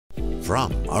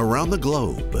from around the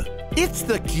globe. It's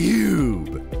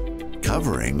theCUBE,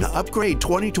 covering Upgrade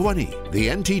 2020, the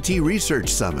NTT Research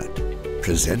Summit,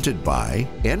 presented by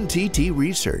NTT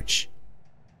Research.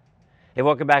 Hey,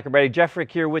 welcome back everybody. Jeff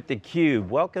Frick here with theCUBE.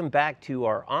 Welcome back to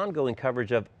our ongoing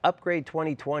coverage of Upgrade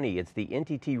 2020. It's the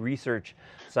NTT Research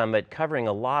Summit covering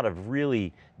a lot of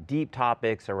really deep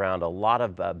topics around a lot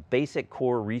of basic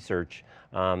core research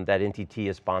that NTT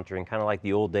is sponsoring, kind of like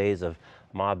the old days of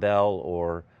Ma Bell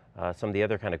or some of the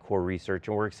other kind of core research.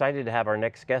 And we're excited to have our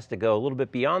next guest to go a little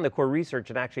bit beyond the core research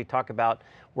and actually talk about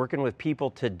working with people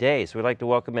today. So we'd like to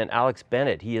welcome in Alex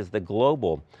Bennett. He is the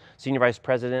Global Senior Vice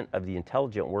President of the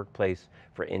Intelligent Workplace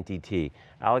for NTT.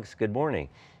 Alex, good morning.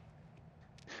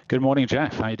 Good morning,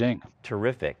 Jeff. How are you doing?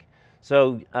 Terrific.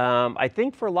 So I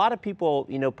think for a lot of people,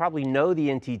 probably know the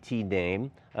NTT name,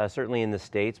 certainly in the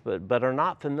States, but are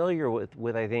not familiar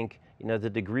with I think,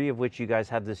 the degree of which you guys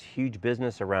have this huge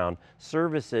business around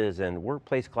services and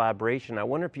workplace collaboration. I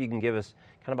wonder if you can give us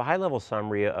kind of a high-level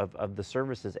summary of the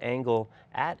services angle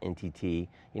at NTT,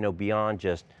 beyond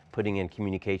just putting in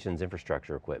communications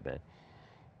infrastructure equipment.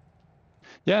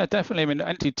 Yeah, definitely. I mean,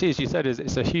 NTT, as you said,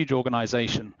 it's a huge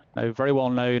organization, very well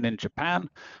known in Japan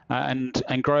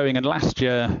and growing. And last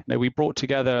year, we brought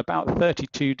together about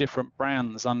 32 different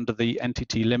brands under the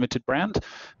NTT Ltd brand,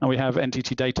 and we have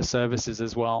NTT Data Services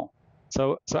as well.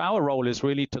 So our role is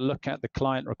really to look at the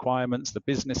client requirements, the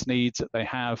business needs that they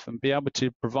have, and be able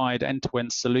to provide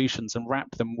end-to-end solutions and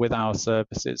wrap them with our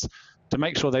services to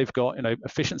make sure they've got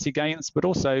efficiency gains, but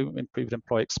also improved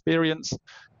employee experience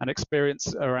and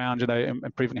experience around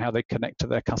improving how they connect to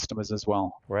their customers as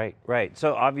well. Right, right.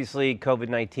 So obviously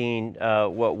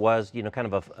COVID-19, what was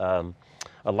kind of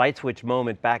a light switch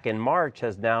moment back in March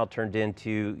has now turned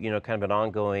into kind of an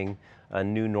ongoing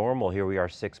new normal. Here we are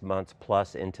 6 months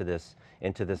plus into this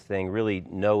thing, really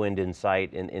no end in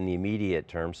sight in the immediate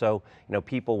term. So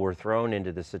people were thrown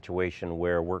into the situation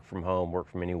where work from home, work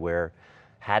from anywhere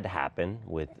had to happen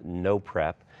with no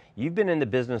prep. You've been in the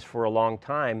business for a long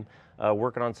time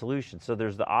working on solutions. So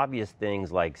there's the obvious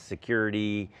things like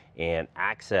security and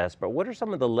access, but what are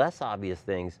some of the less obvious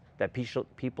things that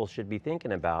people should be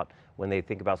thinking about when they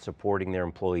think about supporting their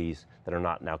employees that are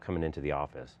not now coming into the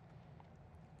office?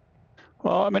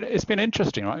 Well, I mean, it's been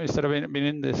interesting, right? I've been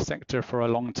in this sector for a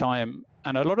long time,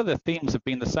 and a lot of the themes have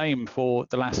been the same for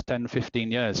the last 10,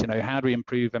 15 years. How do we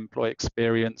improve employee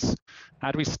experience?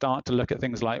 How do we start to look at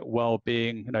things like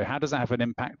well-being? How does that have an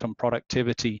impact on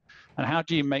productivity? And how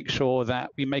do you make sure that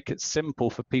we make it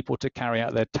simple for people to carry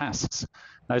out their tasks?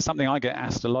 Now, something I get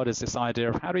asked a lot is this idea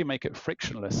of how do we make it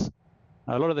frictionless?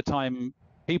 A lot of the time,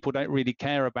 people don't really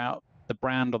care about the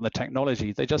brand on the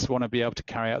technology. They just want to be able to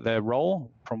carry out their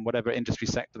role from whatever industry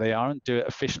sector they are and do it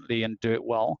efficiently and do it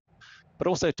well, but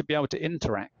also to be able to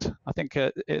interact. I think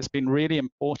it's been really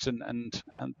important,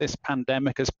 and this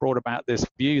pandemic has brought about this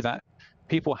view that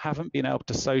people haven't been able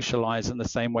to socialize in the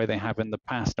same way they have in the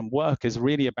past, and work is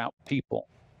really about people.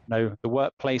 The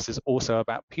workplace is also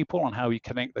about people and how we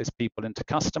connect those people into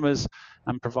customers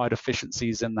and provide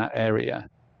efficiencies in that area.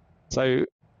 So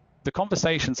the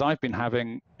conversations I've been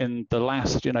having in the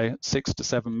last 6 to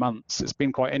 7 months, it's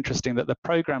been quite interesting that the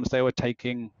programs they were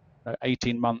taking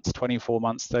 18 months, 24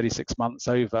 months, 36 months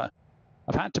over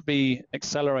have had to be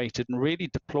accelerated and really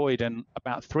deployed in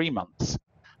about 3 months.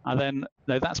 And then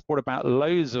that's brought about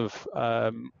loads of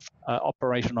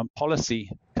operational and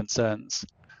policy concerns.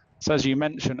 So as you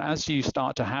mentioned, as you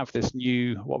start to have this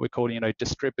new, what we're calling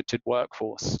distributed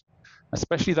workforce,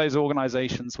 especially those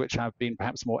organizations which have been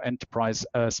perhaps more enterprise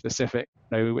specific,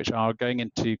 which are going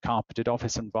into carpeted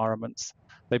office environments.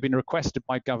 They've been requested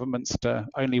by governments to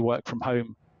only work from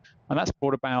home. And that's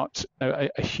brought about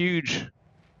a huge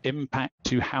impact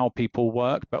to how people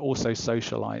work, but also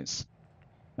socialize.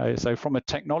 So from a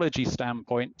technology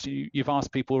standpoint, you've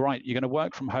asked people, right, you're going to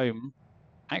work from home.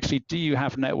 Actually, do you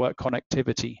have network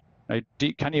connectivity?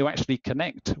 Can you actually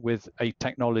connect with a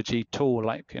technology tool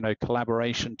like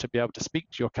collaboration to be able to speak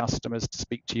to your customers, to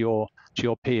speak to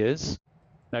your peers?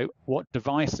 What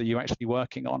device are you actually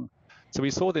working on? So we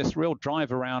saw this real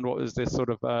drive around what was this sort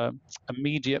of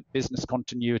immediate business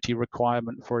continuity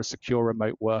requirement for a secure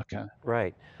remote worker.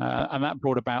 Right. And that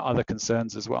brought about other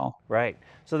concerns as well. Right.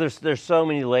 So there's so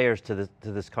many layers to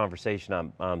this conversation.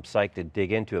 I'm psyched to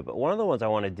dig into it. But one of the ones I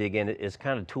want to dig in is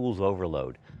kind of tools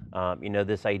overload.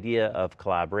 This idea of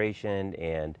collaboration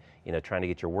and trying to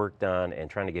get your work done and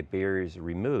trying to get barriers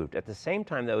removed. At the same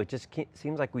time though, it just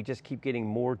seems like we just keep getting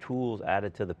more tools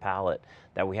added to the palette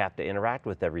that we have to interact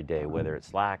with every day, whether it's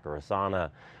Slack or Asana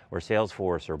or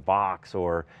Salesforce or Box,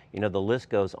 or the list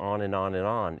goes on and on and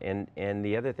on. And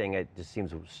the other thing that just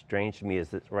seems strange to me is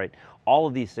that, right, all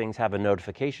of these things have a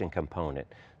notification component.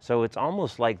 So it's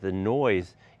almost like the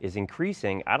noise is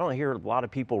increasing. I don't hear a lot of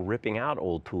people ripping out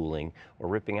old tooling or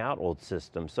ripping out old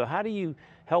systems. So how do you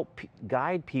help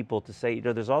guide people to say,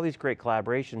 there's all these great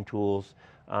collaboration tools,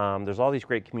 there's all these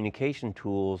great communication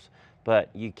tools, but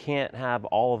you can't have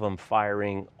all of them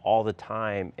firing all the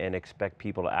time and expect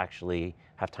people to actually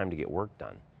have time to get work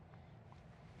done?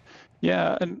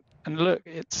 Yeah, and look,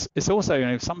 it's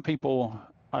also, some people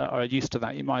are used to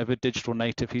that. You might have a digital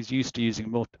native who's used to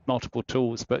using multiple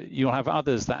tools, but you'll have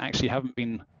others that actually haven't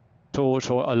been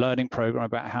taught or a learning program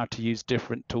about how to use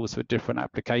different tools for different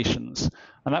applications,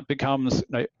 and that becomes,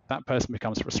 that person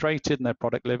becomes frustrated, and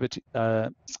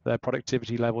their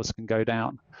productivity levels can go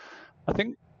down. I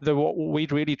think that what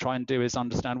we'd really try and do is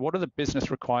understand what are the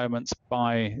business requirements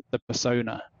by the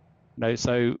persona.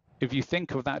 So if you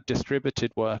think of that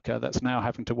distributed worker that's now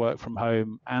having to work from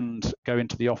home and go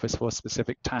into the office for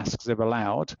specific tasks if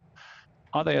allowed,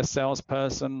 are they a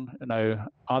salesperson?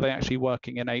 Are they actually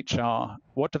working in HR?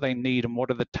 What do they need and what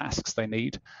are the tasks they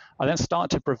need? I then start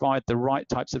to provide the right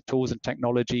types of tools and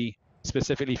technology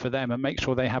specifically for them and make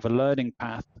sure they have a learning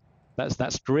path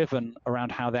that's driven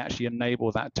around how they actually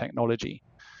enable that technology.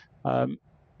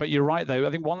 But you're right, though.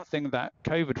 I think one thing that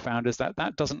COVID found is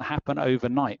that doesn't happen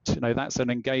overnight. That's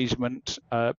an engagement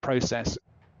process.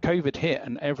 COVID hit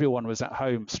and everyone was at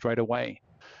home straight away.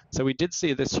 So we did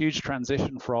see this huge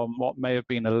transition from what may have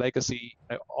been a legacy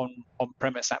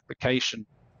on-premise application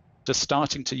to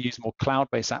starting to use more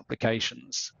cloud-based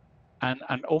applications. And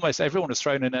almost everyone was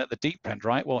thrown in at the deep end,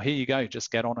 right? Well, here you go,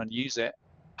 just get on and use it.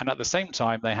 And at the same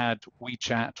time, they had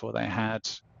WeChat or they had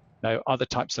other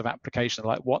types of applications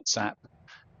like WhatsApp.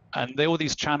 And all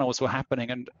these channels were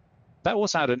happening, and that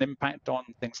also had an impact on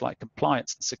things like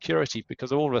compliance and security,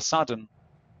 because all of a sudden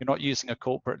you're not using a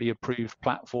corporately approved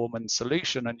platform and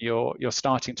solution, and you're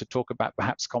starting to talk about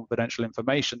perhaps confidential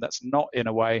information that's not in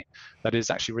a way that is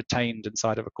actually retained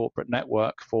inside of a corporate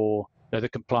network for the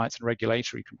compliance and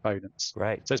regulatory components.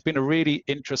 Right. So it's been a really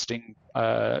interesting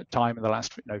time in the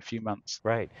last few months.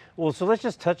 Right. Well, so let's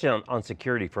just touch on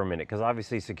security for a minute, because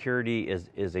obviously security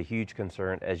is a huge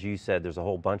concern. As you said, there's a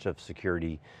whole bunch of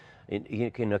security,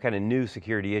 kind of new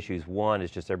security issues. One is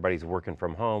just everybody's working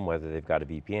from home, whether they've got a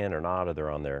VPN or not, or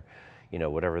they're on their,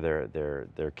 whatever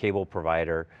their cable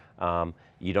provider.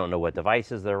 You don't know what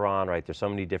devices they're on, right? There's so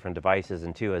many different devices,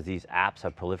 and two, as these apps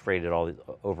have proliferated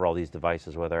over all these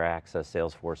devices, whether I access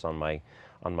Salesforce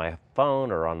on my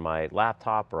phone or on my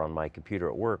laptop or on my computer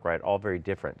at work, right? All very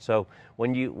different. So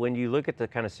when you look at the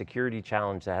kind of security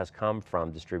challenge that has come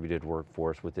from distributed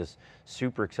workforce with this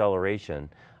super acceleration,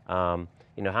 how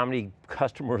many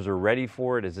customers are ready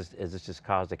for it? Is this just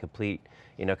caused a complete,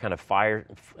 kind of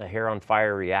hair on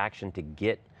fire reaction to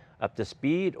get up to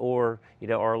speed, or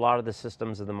are a lot of the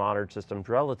systems in the modern systems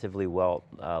relatively well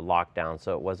locked down,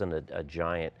 so it wasn't a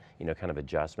giant, kind of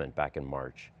adjustment back in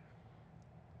March?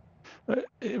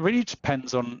 It really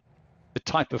depends on the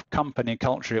type of company and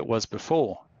culture it was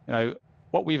before.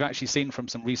 What we've actually seen from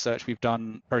some research we've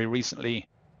done very recently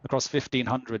across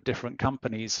 1,500 different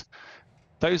companies,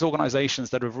 those organizations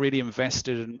that have really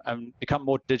invested and become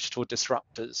more digital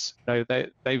disruptors,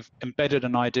 they've embedded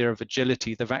an idea of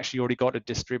agility. They've actually already got a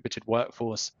distributed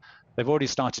workforce. They've already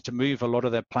started to move a lot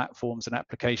of their platforms and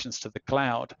applications to the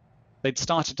cloud. They'd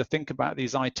started to think about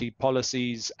these IT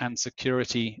policies and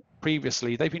security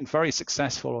previously. They've been very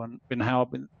successful in how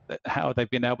they've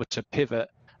been able to pivot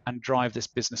and drive this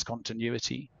business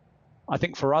continuity. I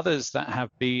think for others that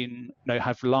have been,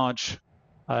 have large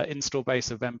install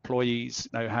base of employees,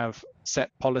 have set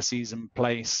policies in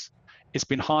place, it's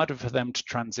been harder for them to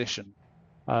transition.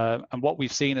 And what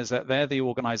we've seen is that they're the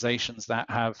organizations that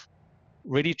have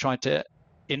really tried to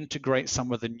integrate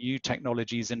some of the new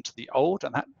technologies into the old,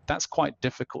 and that's quite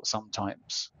difficult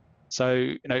sometimes.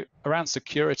 So, around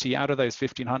security, out of those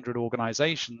 1,500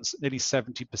 organizations, nearly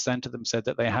 70% of them said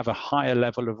that they have a higher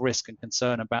level of risk and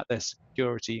concern about their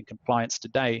security and compliance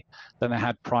today than they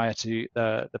had prior to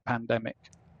the pandemic.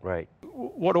 Right.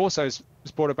 What also is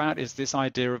brought about is this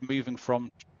idea of moving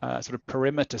from sort of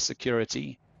perimeter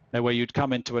security, where you'd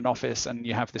come into an office and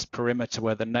you have this perimeter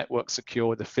where the network's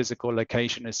secure, the physical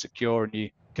location is secure, and you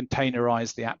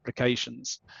containerize the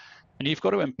applications. And you've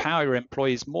got to empower your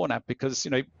employees more now, because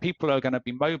people are going to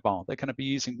be mobile. They're going to be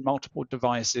using multiple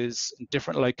devices in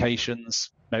different locations,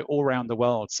 all around the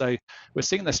world. So we're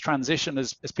seeing this transition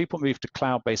as people move to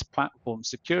cloud-based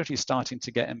platforms. Security is starting to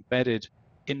get embedded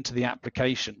into the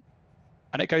application.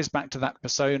 And it goes back to that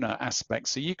persona aspect.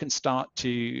 So you can start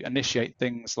to initiate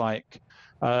things like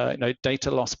data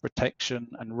loss protection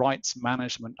and rights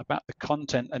management about the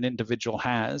content an individual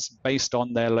has based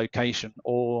on their location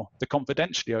or the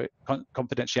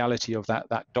confidentiality of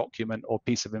that document or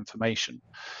piece of information.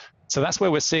 So that's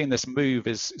where we're seeing this move,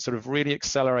 is sort of really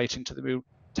accelerating to the move.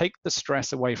 Take the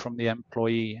stress away from the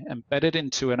employee, embed it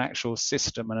into an actual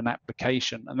system and an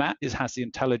application, and that has the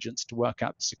intelligence to work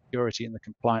out the security and the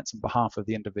compliance on behalf of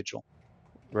the individual.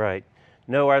 Right.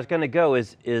 No, where I was going to go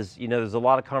is there's a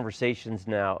lot of conversations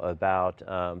now about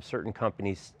certain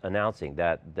companies announcing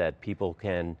that people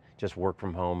can just work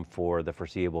from home for the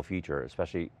foreseeable future,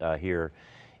 especially here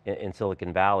in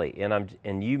Silicon Valley.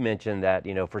 And you mentioned that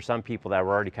for some people that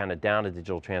were already kind of down a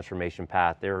digital transformation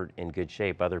path, they're in good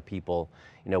shape. Other people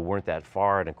weren't that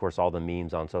far, and of course all the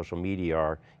memes on social media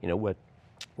are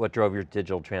what drove your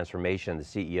digital transformation, the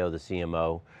CEO, the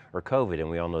CMO, or COVID? And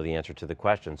we all know the answer to the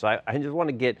question. So I just want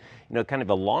to get kind of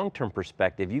a long-term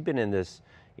perspective. You've been in this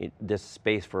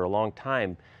space for a long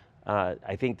time.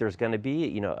 I think there's going to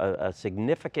be a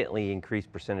significantly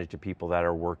increased percentage of people that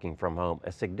are working from home,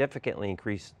 a significantly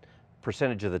increased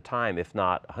percentage of the time, if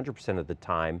not 100% of the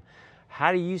time.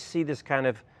 How do you see this kind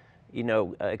of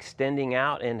extending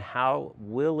out, and how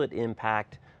will it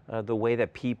impact the way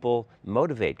that people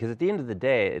motivate? Because at the end of the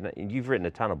day, and you've written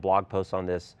a ton of blog posts on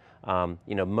this,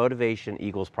 motivation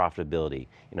equals profitability.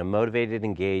 Motivated,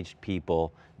 engaged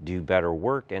people do better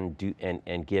work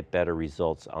and get better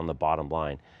results on the bottom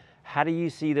line. How do you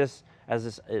see this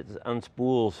as it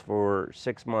unspools for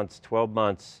 6 months, 12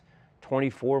 months,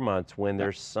 24 months, when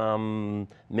there's some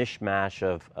mishmash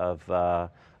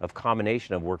of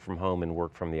combination of work from home and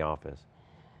work from the office?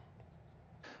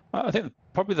 I think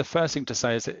probably the first thing to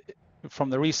say is that from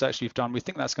the research you've done, we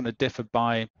think that's going to differ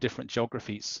by different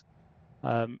geographies.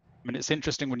 I mean, it's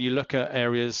interesting when you look at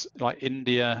areas like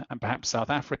India and perhaps South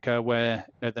Africa, where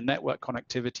the network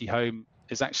connectivity home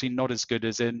is actually not as good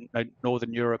as in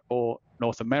Northern Europe or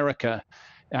North America.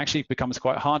 It actually becomes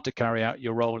quite hard to carry out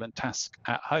your role and task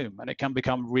at home, and it can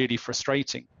become really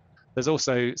frustrating. There's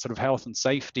also sort of health and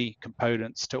safety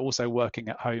components to also working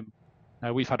at home.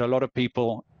 We've had a lot of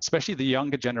people, especially the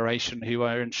younger generation, who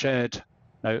are in shared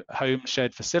home,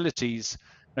 shared facilities.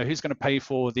 Who's going to pay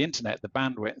for the internet, the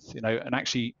bandwidth? And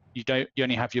actually, you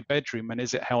only have your bedroom, and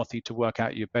is it healthy to work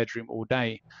out your bedroom all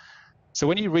day? So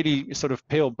when you really sort of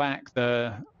peel back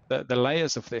the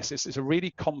layers of this, it's a really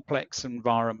complex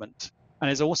environment, and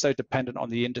is also dependent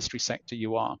on the industry sector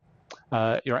you're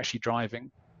actually driving.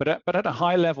 But at a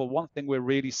high level, one thing we're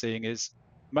really seeing is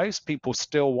most people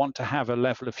still want to have a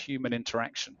level of human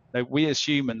interaction. We as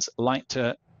humans like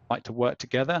to work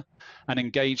together and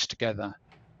engage together.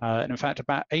 And in fact,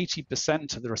 about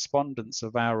 80% of the respondents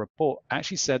of our report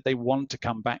actually said they want to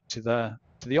come back to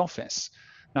the office.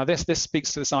 Now, this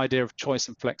speaks to this idea of choice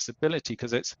and flexibility,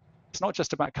 because it's not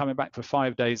just about coming back for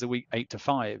 5 days a week, 8 to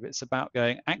 5. It's about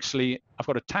going, actually, I've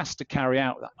got a task to carry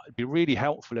out. It'd be really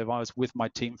helpful if I was with my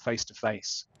team face to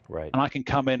face. Right. And I can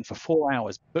come in for 4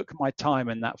 hours, book my time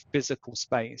in that physical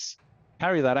space,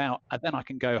 carry that out, and then I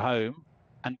can go home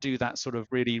and do that sort of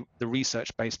really the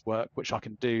research-based work, which I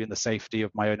can do in the safety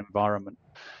of my own environment.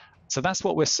 So that's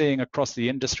what we're seeing across the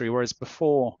industry, whereas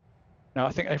before,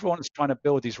 I think everyone's trying to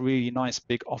build these really nice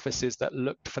big offices that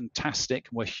looked fantastic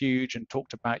and were huge and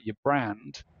talked about your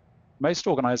brand. Most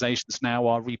organizations now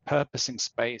are repurposing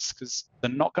space because they're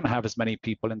not going to have as many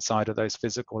people inside of those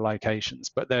physical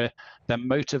locations, but they're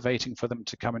motivating for them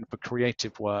to come in for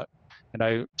creative work,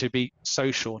 to be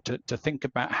social, to think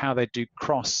about how they do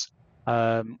cross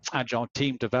agile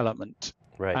team development.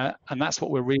 Right. And that's what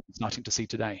we're really starting to see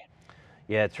today.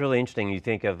 Yeah, it's really interesting. You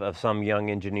think of some young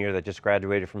engineer that just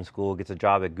graduated from school, gets a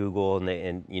job at Google,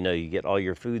 and you get all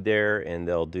your food there, and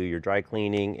they'll do your dry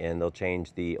cleaning, and they'll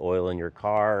change the oil in your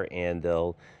car, and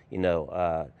they'll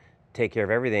take care of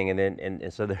everything,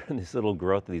 and so they're in this little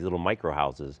growth of these little micro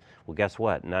houses. Well, guess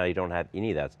what? Now you don't have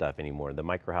any of that stuff anymore. The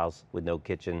micro house with no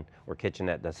kitchen or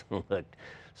kitchenette doesn't look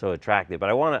so attractive. But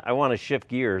I want to shift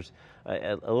gears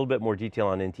a little bit more detail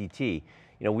on NTT.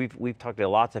 We've talked to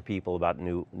lots of people about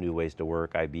new ways to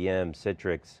work. IBM,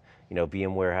 Citrix,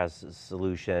 VMware has a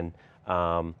solution,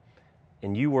 and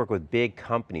you work with big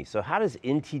companies. So how does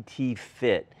NTT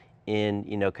fit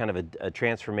in kind of a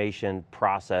transformation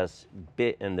process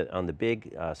bit on the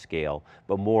big scale,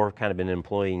 but more kind of an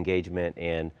employee engagement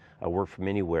and a work from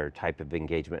anywhere type of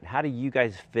engagement. How do you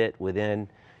guys fit within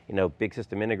big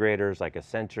system integrators like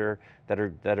Accenture that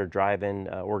are driving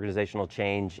organizational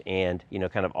change and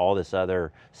kind of all this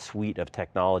other suite of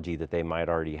technology that they might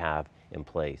already have in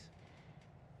place?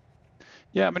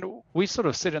 Yeah, I mean, we sort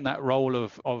of sit in that role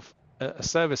of a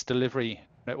service delivery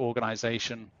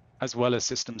organization as well as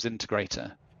systems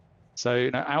integrator. So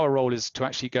our role is to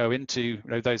actually go into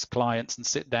those clients and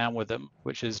sit down with them,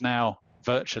 which is now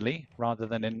virtually rather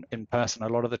than in person a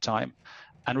lot of the time,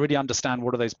 and really understand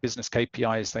what are those business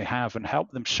KPIs they have and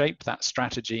help them shape that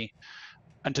strategy.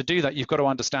 And to do that, you've got to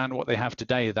understand what they have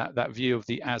today, that view of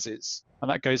the as is. And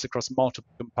that goes across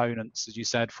multiple components, as you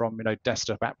said, from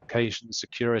desktop applications,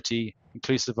 security,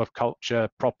 inclusive of culture,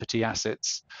 property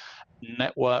assets,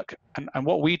 network. And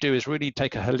what we do is really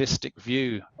take a holistic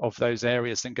view of those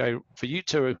areas and go, for you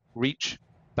to reach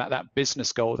that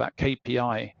business goal, that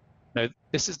KPI,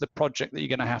 this is the project that you're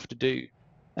going to have to do.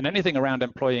 And anything around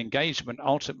employee engagement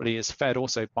ultimately is fed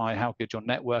also by how good your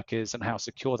network is and how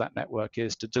secure that network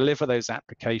is to deliver those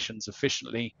applications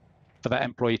efficiently for that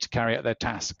employee to carry out their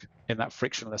task in that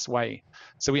frictionless way.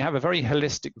 So we have a very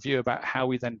holistic view about how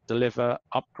we then deliver,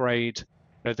 upgrade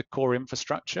the core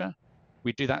infrastructure.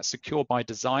 We do that secure by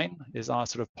design is our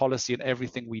sort of policy in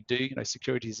everything we do.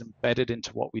 Security is embedded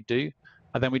into what we do,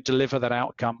 and then we deliver that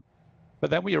outcome. But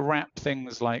then we wrap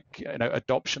things like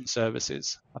adoption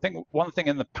services. I think one thing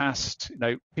in the past,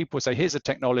 people say, here's a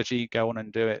technology, go on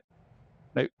and do it.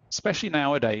 Especially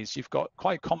nowadays, you've got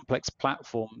quite complex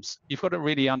platforms. You've got to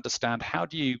really understand how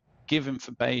do you give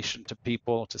information to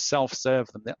people to self-serve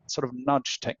them, that sort of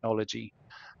nudge technology,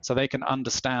 so they can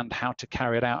understand how to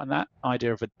carry it out. And that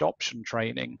idea of adoption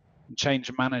training and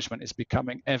change management is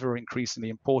becoming ever increasingly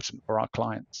important for our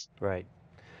clients. Right.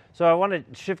 So I want to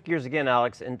shift gears again,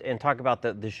 Alex, and talk about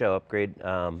the show, Upgrade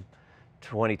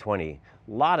 2020.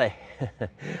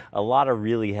 A lot of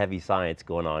really heavy science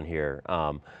going on here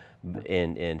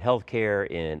in healthcare,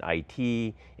 in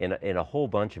IT, in a whole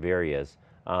bunch of areas.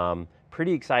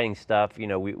 Pretty exciting stuff.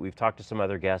 We've talked to some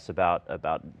other guests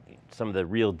about some of the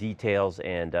real details,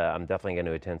 and I'm definitely going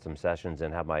to attend some sessions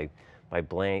and have my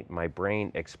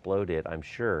brain exploded, I'm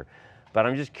sure. But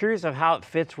I'm just curious of how it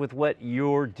fits with what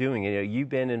you're doing. You've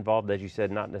been involved, as you said,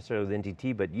 not necessarily with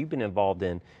NTT, but you've been involved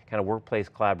in kind of workplace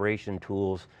collaboration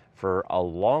tools for a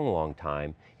long, long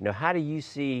time. How do you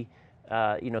see,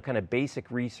 kind of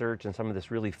basic research and some of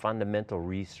this really fundamental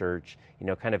research,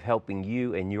 kind of helping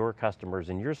you and your customers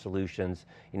and your solutions,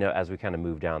 as we kind of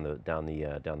move down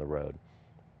the road?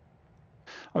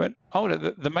 I mean,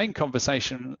 the main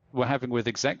conversation we're having with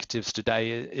executives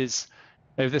today is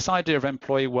this idea of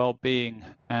employee well-being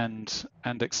and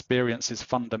experience is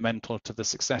fundamental to the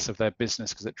success of their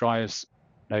business because it drives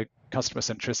customer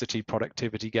centricity,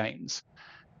 productivity gains.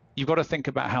 You've got to think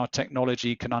about how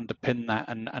technology can underpin that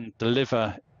and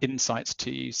deliver insights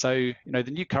to you. So the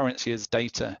new currency is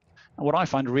data. And what I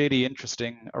find really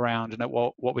interesting around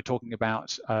what we're talking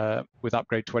about with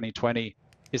Upgrade 2020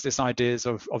 is this ideas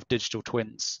of digital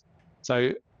twins.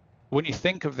 So when you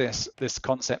think of this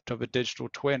concept of a digital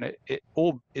twin, it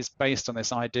all is based on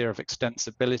this idea of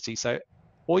extensibility. So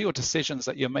all your decisions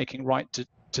that you're making right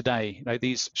today,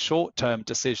 these short-term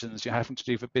decisions you're having to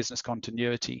do for business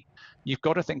continuity, you've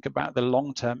got to think about the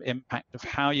long-term impact of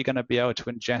how you're going to be able to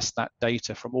ingest that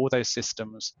data from all those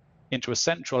systems into a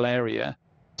central area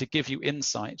to give you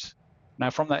insight. Now,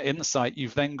 from that insight,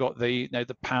 you've then got the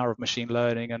power of machine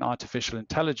learning and artificial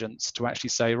intelligence to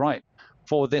actually say, right,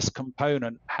 for this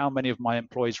component, how many of my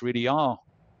employees really are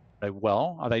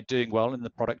well? Are they doing well in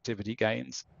the productivity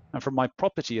gains? And from my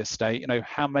property estate,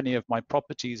 how many of my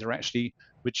properties are actually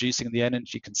reducing the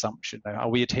energy consumption? Are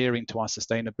we adhering to our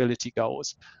sustainability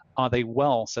goals? Are they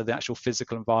well? So the actual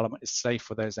physical environment is safe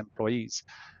for those employees.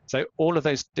 So all of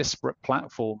those disparate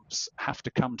platforms have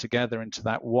to come together into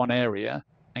that one area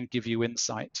and give you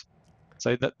insight.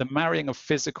 So that the marrying of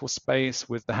physical space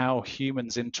with how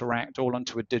humans interact all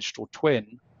onto a digital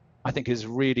twin, I think is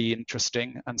really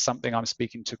interesting and something I'm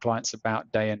speaking to clients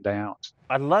about day in, day out.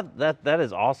 I love that. That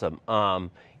is awesome.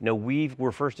 We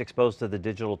were first exposed to the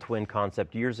digital twin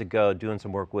concept years ago doing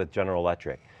some work with General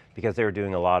Electric because they were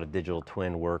doing a lot of digital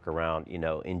twin work around,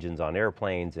 engines on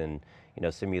airplanes and,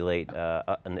 simulate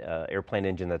an airplane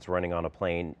engine that's running on a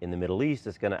plane in the Middle East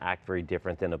is going to act very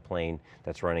different than a plane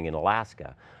that's running in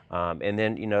Alaska. And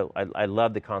then, I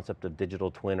love the concept of digital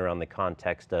twin around the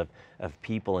context of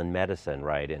people in medicine,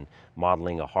 right? And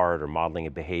modeling a heart or modeling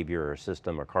a behavior or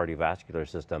system or cardiovascular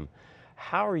system.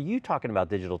 how are you talking about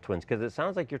digital twins? Because it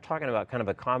sounds like you're talking about kind of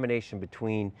a combination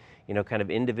between, kind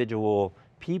of individual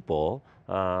people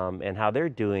and how they're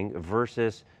doing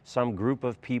versus some group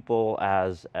of people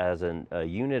as a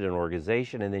unit, an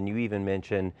organization, and then you even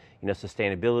mentioned,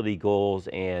 sustainability goals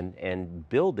and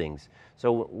buildings.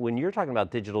 So when you're talking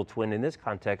about digital twin in this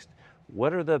context,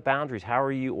 what are the boundaries? How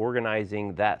are you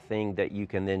organizing that thing that you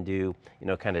can then do,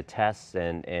 kind of tests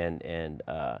and kind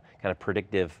of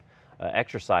predictive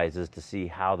exercises to see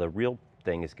how the real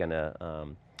thing is going to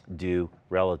do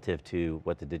relative to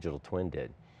what the digital twin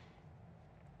did?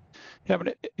 Yeah,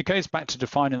 but it goes back to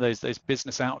defining those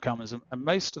business outcomes, and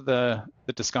most of the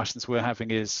discussions we're having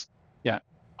is, yeah,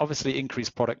 obviously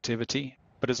increased productivity,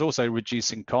 but it's also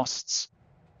reducing costs.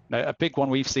 A big one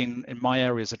we've seen in my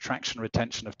area is attraction and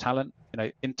retention of talent.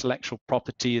 Intellectual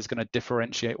property is going to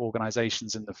differentiate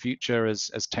organizations in the future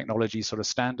as technology sort of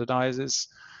standardizes.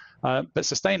 But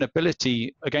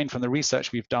sustainability, again, from the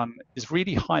research we've done, is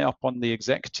really high up on the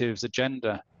executive's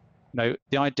agenda. The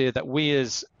idea that we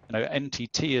as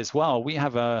NTT as well, we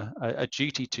have a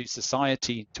duty to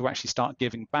society to actually start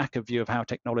giving back a view of how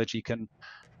technology can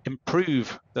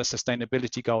improve the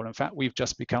sustainability goal. In fact, we've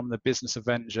just become the business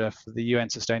avenger for the UN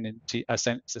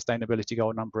sustainability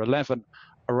goal number 11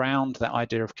 around that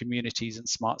idea of communities and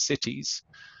smart cities.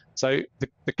 So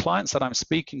the clients that I'm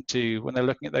speaking to, when they're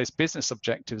looking at those business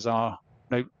objectives, are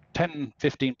 10,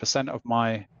 15% of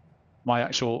my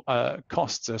actual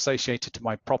costs are associated to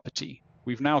my property.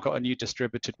 We've now got a new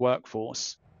distributed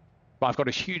workforce, but I've got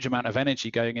a huge amount of energy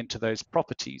going into those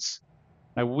properties.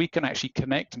 Now we can actually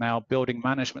connect now building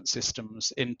management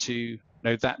systems into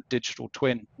that digital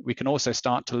twin. We can also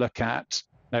start to look at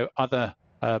other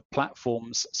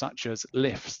platforms such as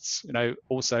lifts,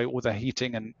 also all the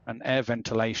heating and air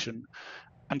ventilation,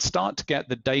 and start to get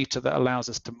the data that allows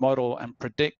us to model and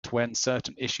predict when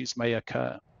certain issues may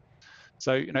occur.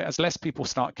 So as less people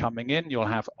start coming in, you'll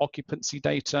have occupancy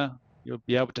data. You'll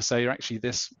be able to say, actually,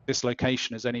 this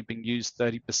location is only being used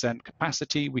 30%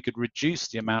 capacity. We could reduce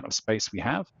the amount of space we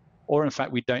have, or in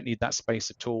fact, we don't need that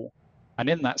space at all. And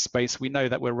in that space, we know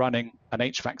that we're running an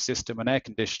HVAC system and air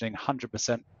conditioning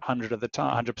 100% of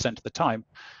the time.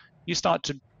 You start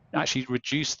to actually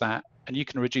reduce that, and you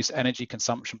can reduce energy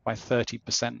consumption by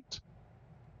 30%.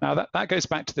 Now that goes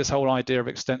back to this whole idea of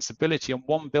extensibility. On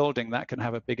one building, that can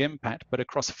have a big impact, but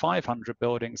across 500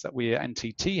 buildings that we at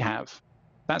NTT have,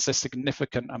 that's a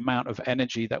significant amount of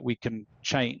energy that we can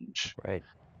change. Right.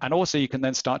 And also you can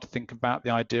then start to think about the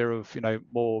idea of,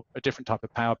 more a different type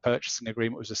of power purchasing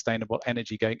agreement with sustainable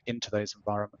energy going into those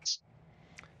environments.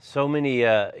 So many,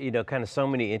 kind of so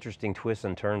many interesting twists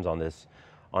and turns on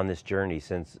this journey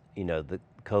since, the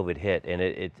COVID hit, and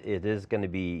it is going to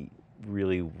be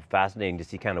really fascinating to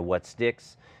see kind of what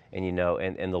sticks and,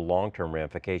 and the long-term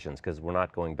ramifications, because we're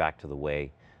not going back to the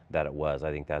way that it was.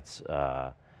 I think that's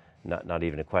not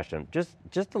even a question.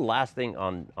 Just the last thing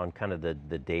on kind of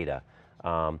the data.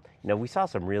 We saw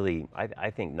some really, I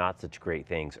think, not such great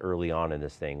things early on in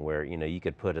this thing where, you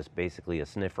could put basically a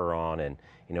sniffer on and,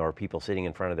 are people sitting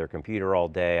in front of their computer all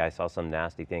day. I saw some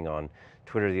nasty thing on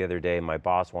Twitter the other day. My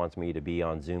boss wants me to be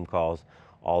on Zoom calls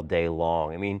all day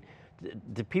long. I mean,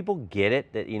 do people get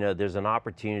it that, there's an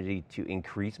opportunity to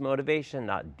increase motivation,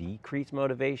 not decrease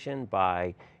motivation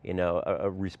by, a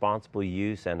responsible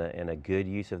use and a good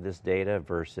use of this data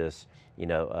versus,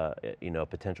 a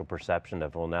potential perception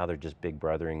of, well, now they're just big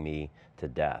brothering me to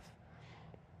death?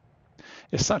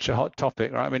 It's such a hot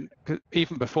topic, right? I mean,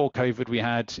 even before COVID, we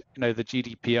had, the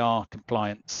GDPR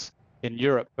compliance in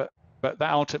Europe, but that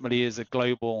ultimately is a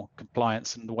global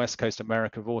compliance, and the West Coast of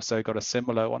America have also got a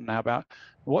similar one now about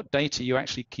what data you're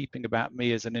actually keeping about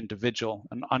me as an individual,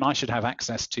 and I should have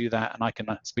access to that, and I can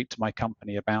speak to my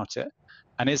company about it.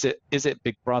 And is it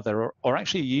Big Brother, or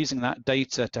actually using that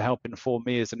data to help inform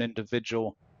me as an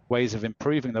individual ways of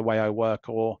improving the way I work,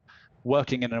 or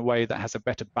working in a way that has a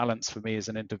better balance for me as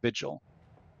an individual?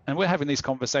 And we're having these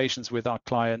conversations with our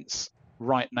clients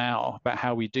right now about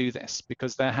how we do this,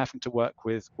 because they're having to work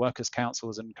with workers'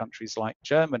 councils in countries like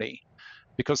Germany,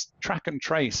 because track and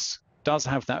trace does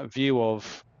have that view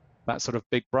of that sort of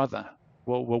Big Brother.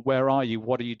 Well, where are you?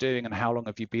 What are you doing? And how long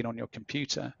have you been on your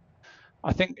computer?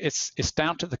 I think it's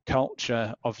down to the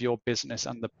culture of your business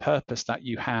and the purpose that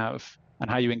you have and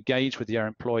how you engage with your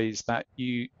employees, that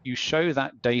you show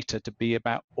that data to be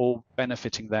about all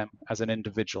benefiting them as an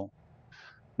individual.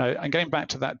 Now, and going back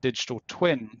to that digital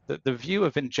twin, the view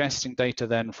of ingesting data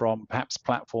then from perhaps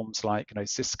platforms like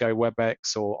Cisco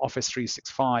WebEx or Office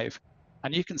 365,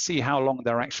 and you can see how long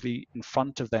they're actually in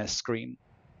front of their screen.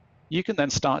 you can then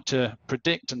start to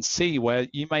predict and see where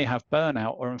you may have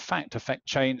burnout or in fact affect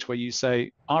change where you say,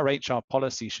 our HR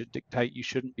policy should dictate you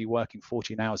shouldn't be working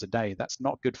 14 hours a day. That's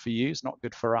not good for you, it's not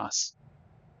good for us.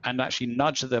 And actually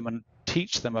nudge them and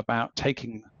teach them about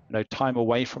taking time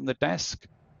away from the desk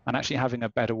and actually having a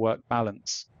better work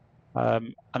balance.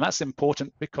 And that's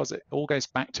important because it all goes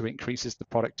back to increases the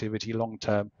productivity long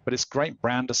term, but it's great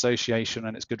brand association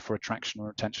and it's good for attraction and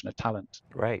retention of talent.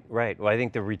 Right, right. Well, I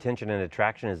think the retention and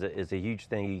attraction is a huge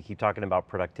thing. You keep talking about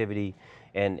productivity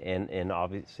and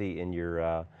obviously in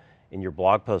your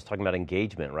blog post talking about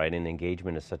engagement, right? And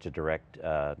engagement is such a direct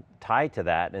tie to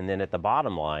that. And then at the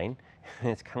bottom line,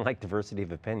 it's kind of like diversity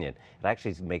of opinion. It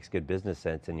actually makes good business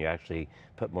sense and you actually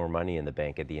put more money in the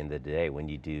bank at the end of the day when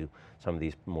you do some of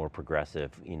these more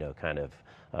progressive, kind of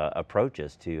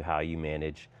approaches to how you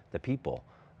manage the people,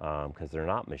 because they're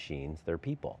not machines, they're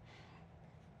people.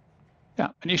 Yeah,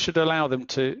 and you should allow them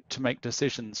to make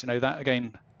decisions. That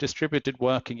again, distributed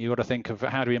working, you got to think of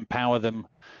how do we empower them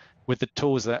with the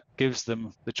tools that gives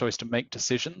them the choice to make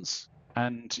decisions.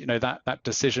 And that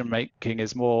decision making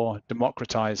is more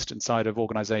democratized inside of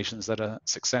organizations that are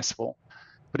successful.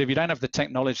 But if you don't have the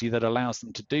technology that allows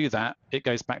them to do that, it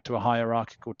goes back to a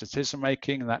hierarchical decision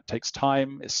making, and that takes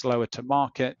time, it's slower to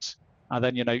market, and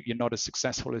then you're not as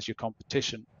successful as your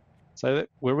competition. So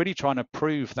we're really trying to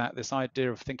prove that this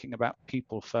idea of thinking about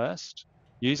people first,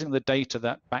 using the data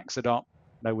that backs it up,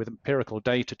 with empirical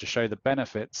data to show the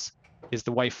benefits, is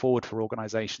the way forward for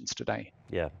organizations today.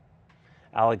 Yeah.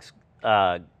 Alex,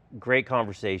 great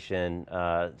conversation.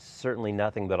 Certainly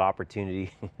nothing but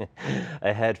opportunity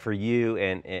ahead for you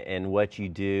and what you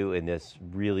do in this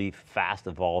really fast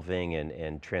evolving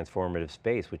and transformative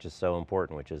space, which is so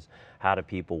important, which is how do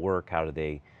people work, how do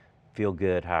they feel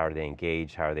good, how are they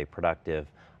engaged, how are they productive,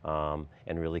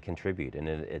 and really contribute. And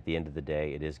at the end of the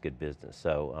day, it is good business.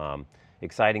 So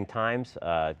exciting times,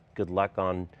 good luck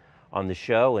on the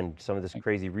show and some of this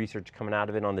crazy research coming out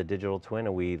of it on the digital twin,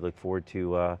 and we look forward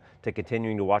to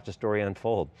continuing to watch the story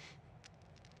unfold.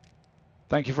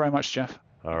 Thank you very much, Jeff.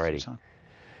 All righty.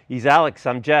 He's Alex,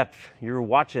 I'm Jeff. You're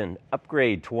watching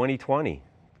Upgrade 2020.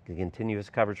 Continuous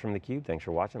coverage from theCUBE. Thanks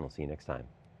for watching, we'll see you next time.